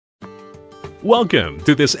Welcome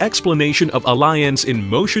to this explanation of Alliance in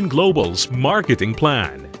Motion Global's marketing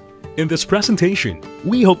plan. In this presentation,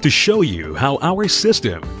 we hope to show you how our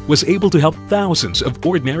system was able to help thousands of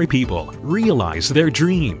ordinary people realize their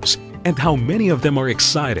dreams and how many of them are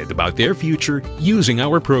excited about their future using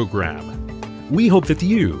our program. We hope that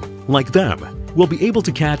you, like them, will be able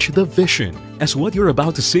to catch the vision as what you're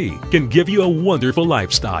about to see can give you a wonderful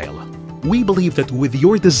lifestyle. We believe that with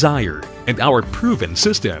your desire and our proven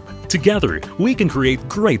system, together we can create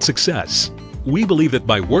great success. We believe that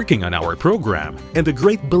by working on our program and a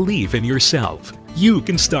great belief in yourself, you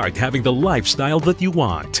can start having the lifestyle that you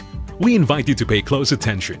want. We invite you to pay close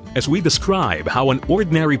attention as we describe how an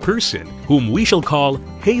ordinary person, whom we shall call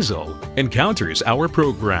Hazel, encounters our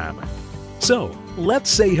program. So,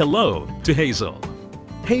 let's say hello to Hazel.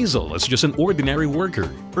 Hazel is just an ordinary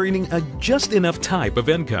worker, earning a just enough type of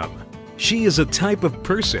income. She is a type of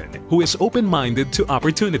person who is open-minded to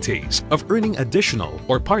opportunities of earning additional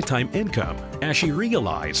or part-time income as she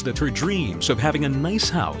realized that her dreams of having a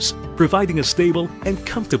nice house, providing a stable and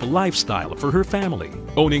comfortable lifestyle for her family,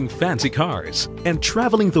 owning fancy cars, and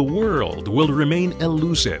traveling the world will remain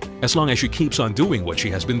elusive as long as she keeps on doing what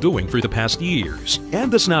she has been doing for the past years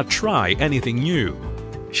and does not try anything new.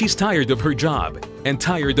 She's tired of her job and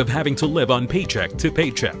tired of having to live on paycheck to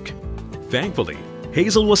paycheck. Thankfully,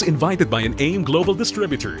 Hazel was invited by an AIM Global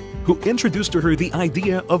distributor who introduced to her the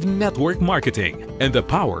idea of network marketing and the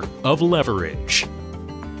power of leverage.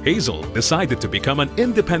 Hazel decided to become an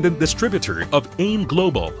independent distributor of AIM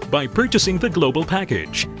Global by purchasing the global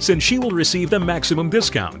package, since she will receive the maximum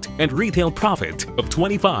discount and retail profit of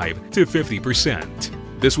 25 to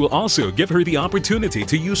 50%. This will also give her the opportunity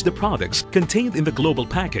to use the products contained in the global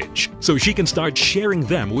package so she can start sharing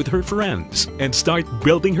them with her friends and start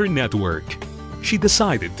building her network. She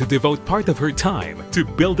decided to devote part of her time to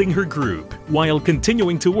building her group while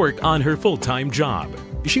continuing to work on her full-time job.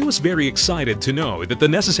 She was very excited to know that the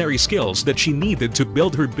necessary skills that she needed to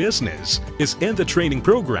build her business is in the training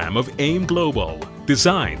program of AIM Global,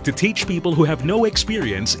 designed to teach people who have no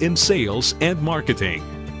experience in sales and marketing.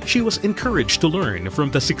 She was encouraged to learn from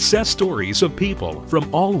the success stories of people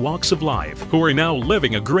from all walks of life who are now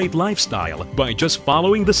living a great lifestyle by just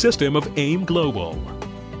following the system of AIM Global.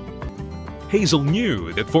 Hazel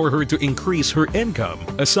knew that for her to increase her income,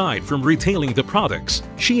 aside from retailing the products,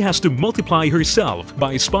 she has to multiply herself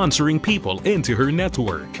by sponsoring people into her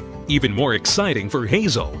network. Even more exciting for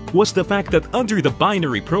Hazel was the fact that under the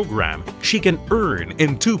binary program, she can earn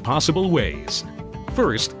in two possible ways.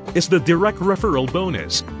 First is the direct referral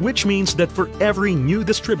bonus, which means that for every new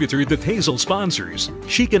distributor that Hazel sponsors,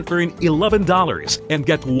 she can earn $11 and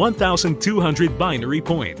get 1,200 binary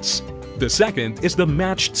points. The second is the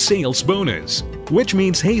matched sales bonus, which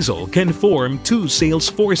means Hazel can form two sales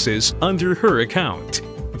forces under her account,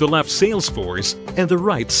 the left sales force and the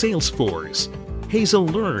right sales force. Hazel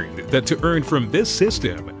learned that to earn from this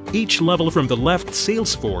system, each level from the left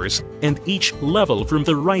sales force and each level from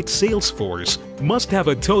the right sales force must have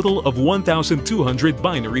a total of 1,200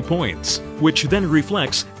 binary points, which then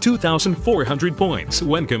reflects 2,400 points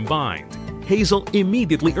when combined. Hazel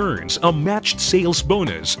immediately earns a matched sales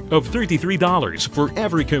bonus of $33 for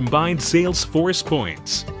every combined sales force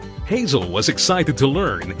points. Hazel was excited to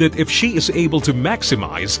learn that if she is able to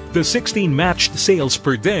maximize the 16 matched sales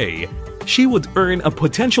per day, she would earn a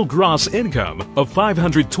potential gross income of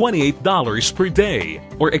 $528 per day,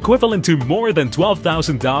 or equivalent to more than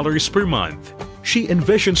 $12,000 per month. She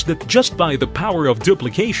envisions that just by the power of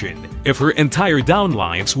duplication, if her entire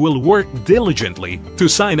downlines will work diligently to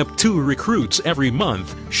sign up 2 recruits every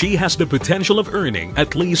month, she has the potential of earning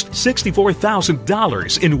at least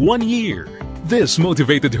 $64,000 in 1 year. This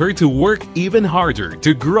motivated her to work even harder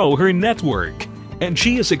to grow her network. And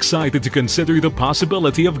she is excited to consider the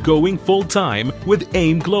possibility of going full-time with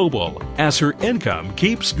AIM Global as her income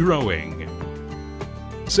keeps growing.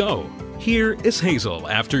 So, here is Hazel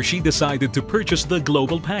after she decided to purchase the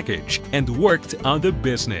global package and worked on the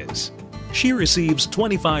business. She receives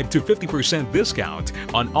 25 to 50% discount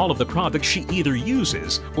on all of the products she either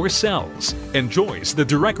uses or sells, enjoys the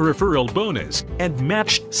direct referral bonus and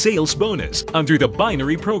matched sales bonus under the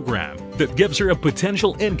binary program that gives her a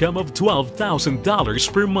potential income of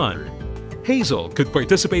 $12,000 per month. Hazel could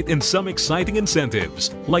participate in some exciting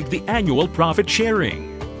incentives like the annual profit sharing.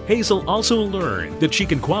 Hazel also learned that she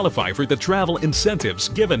can qualify for the travel incentives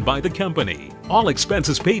given by the company, all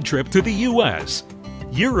expenses paid trip to the US,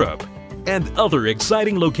 Europe, and other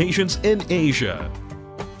exciting locations in Asia.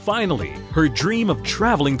 Finally, her dream of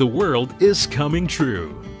traveling the world is coming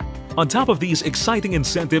true. On top of these exciting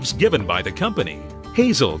incentives given by the company,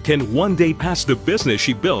 Hazel can one day pass the business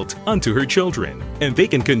she built onto her children, and they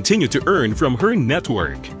can continue to earn from her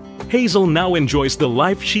network. Hazel now enjoys the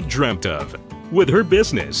life she dreamt of. With her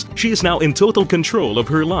business, she is now in total control of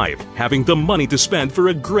her life, having the money to spend for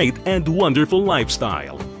a great and wonderful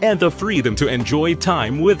lifestyle, and the freedom to enjoy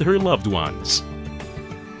time with her loved ones.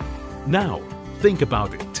 Now, think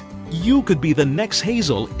about it. You could be the next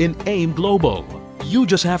Hazel in AIM Global. You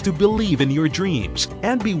just have to believe in your dreams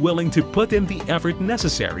and be willing to put in the effort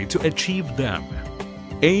necessary to achieve them.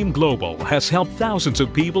 AIM Global has helped thousands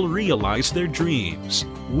of people realize their dreams.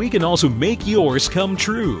 We can also make yours come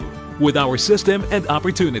true. With our system and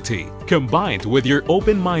opportunity, combined with your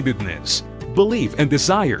open-mindedness, belief and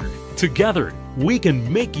desire, together we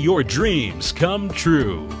can make your dreams come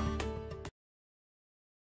true.